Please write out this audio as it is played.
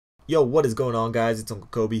Yo, what is going on, guys? It's Uncle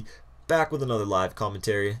Kobe back with another live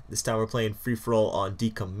commentary. This time we're playing Free For All on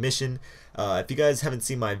Decommission. If you guys haven't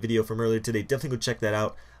seen my video from earlier today, definitely go check that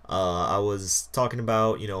out. I was talking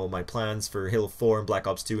about, my plans for Halo 4 and Black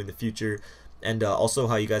Ops 2 in the future, and also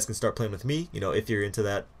how you guys can start playing with me, if you're into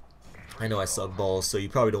that. I know I suck balls, so you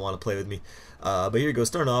probably don't want to play with me. But here we go.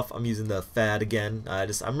 Starting off, I'm using the FAD again.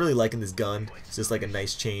 I'm really liking this gun. It's just like a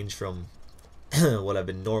nice change from what I've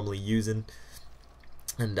been normally using.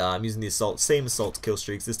 And I'm using the assault, same assault kill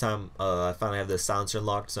streaks. This time I finally have the silencer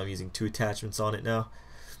unlocked, so I'm using 2 attachments on it now.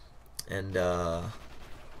 And I'm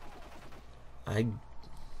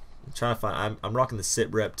trying to find. I'm rocking the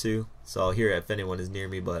sit rep too, so I'll hear if anyone is near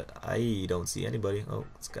me, but I don't see anybody. Oh,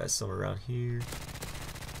 this guy's somewhere around here.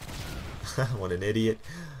 What an idiot!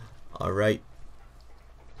 All right.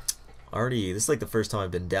 This is like the first time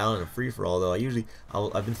I've been down in a free for all though.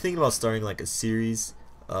 I've been thinking about starting like a series.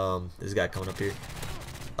 There's a guy coming up here.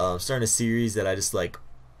 Starting a series that I just like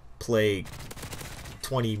play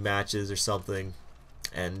 20 matches or something,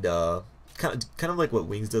 and kind of like what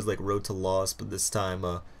Wings does, like Road to Loss, but this time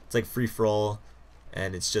it's like free for all,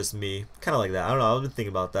 and it's just me, kind of like that. I don't know. I've been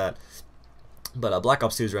thinking about that, but Black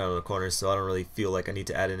Ops 2 is right on the corner, so I don't really feel like I need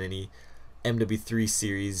to add in any MW3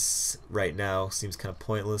 series right now. Seems kind of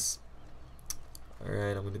pointless. All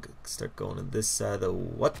right, I'm gonna start going to this side.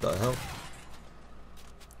 What the hell?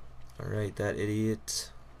 All right, that idiot.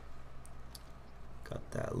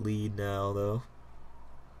 Got that lead now, though.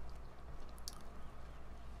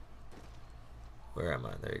 Where am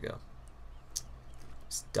I? There you go.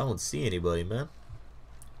 Just don't see anybody, man.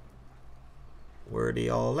 Where are they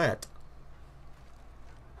all at?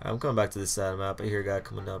 I'm coming back to this side of the map. I hear a guy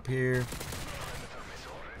coming up here.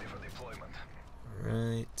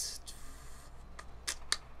 Alright.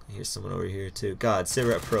 I hear someone over here, too. God,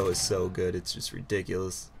 Cigarette Pro is so good. It's just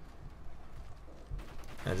ridiculous.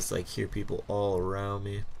 I just like hear people all around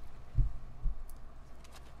me.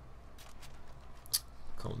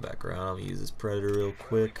 Coming back around, I'm gonna use this Predator real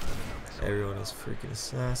quick. Everyone is freaking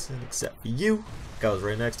assassin except for you. Guy was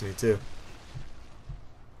right next to me too.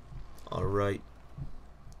 Alright.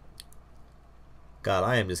 God,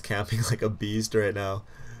 I am just camping like a beast right now.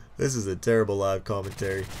 This is a terrible live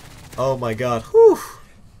commentary. Oh my god. Whew.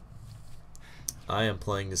 I am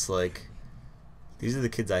playing this like... These are the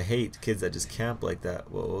kids I hate, kids that just camp like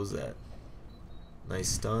that. What was that? Nice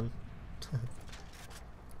stun.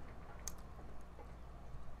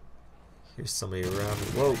 Here's somebody around me.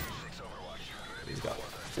 Whoa! He's got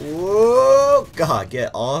one. Whoa! God,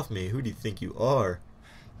 get off me! Who do you think you are?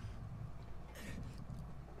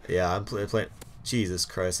 Yeah, I'm playing. Jesus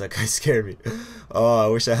Christ, that guy scared me. Oh, I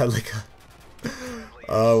wish I had like a.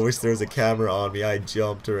 Oh, I wish there was a camera on me. I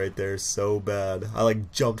jumped right there so bad. I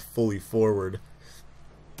like jumped fully forward.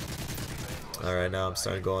 Alright, now I'm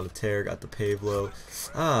starting to go on a tear. Got the Pavlo.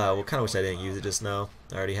 Well, kind of wish I didn't use it just now.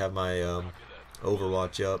 I already have my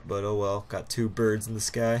Overwatch up, but oh well. Got 2 birds in the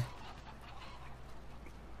sky.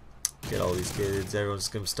 Get all these kids. Everyone's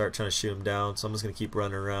just going to start trying to shoot them down, so I'm just going to keep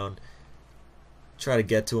running around. Try to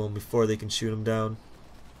get to them before they can shoot them down.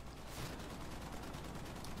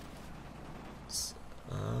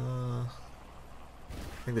 I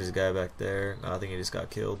think there's a guy back there. No, I think he just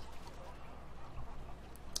got killed.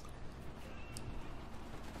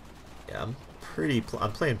 Yeah, I'm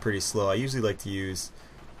playing pretty slow. I usually like to use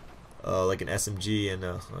like an SMG, and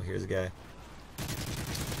oh, here's a guy.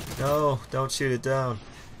 No, don't shoot it down.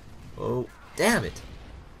 Oh, damn it!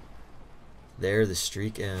 There the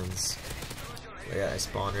streak ends. Yeah, I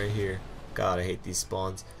spawned right here. God, I hate these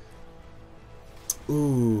spawns.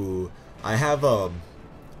 Ooh, I have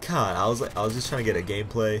God, I was just trying to get a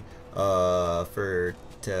gameplay for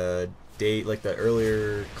date like the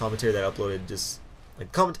earlier commentary that I uploaded, just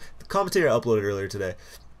like the commentary I uploaded earlier today,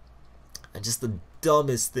 and just the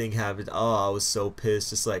dumbest thing happened. Oh, I was so pissed.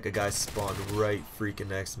 Just like a guy spawned right freaking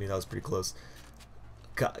next to me. That was pretty close.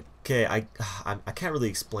 Okay, I can't really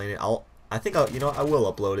explain it. I think I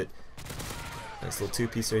will upload it. Nice little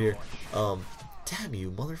 2-piece right here. Damn you,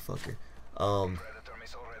 motherfucker.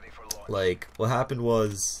 Like what happened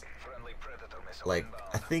was, like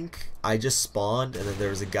I think I just spawned, and then there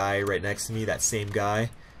was a guy right next to me, that same guy.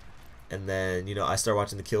 And then, I start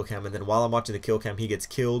watching the kill cam, and then while I'm watching the kill cam, he gets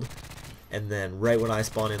killed. And then right when I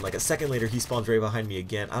spawn in, like a second later, he spawns right behind me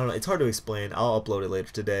again. I don't know, it's hard to explain. I'll upload it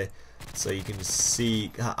later today, so you can just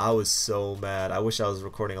see. I was so mad. I wish I was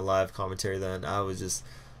recording a live commentary then. I was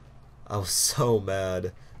so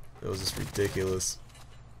mad. It was just ridiculous.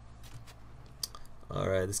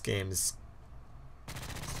 Alright, this game is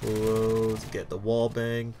close. Get the wall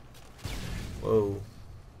bang. Whoa.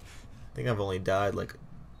 I think I've only died like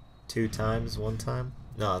 2 times, 1 time.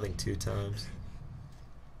 No, I think 2 times.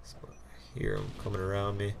 So here, I'm coming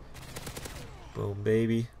around me. Boom,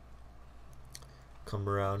 baby. Come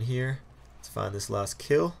around here. Let's find this last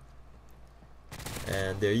kill.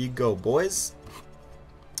 And there you go, boys.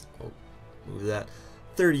 Oh, move that.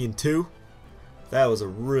 30-2. That was a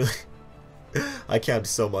really... I camped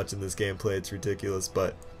so much in this gameplay, it's ridiculous.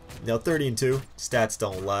 But, you know, 30-2. Stats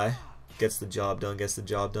don't lie. Gets the job done,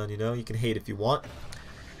 you know. You can hate if you want.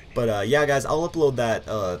 But, yeah, guys, I'll upload that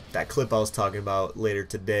that clip I was talking about later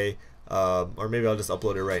today. Or maybe I'll just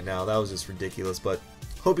upload it right now. That was just ridiculous. But,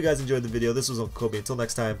 hope you guys enjoyed the video. This was Uncle Kobe. Until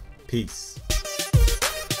next time, peace.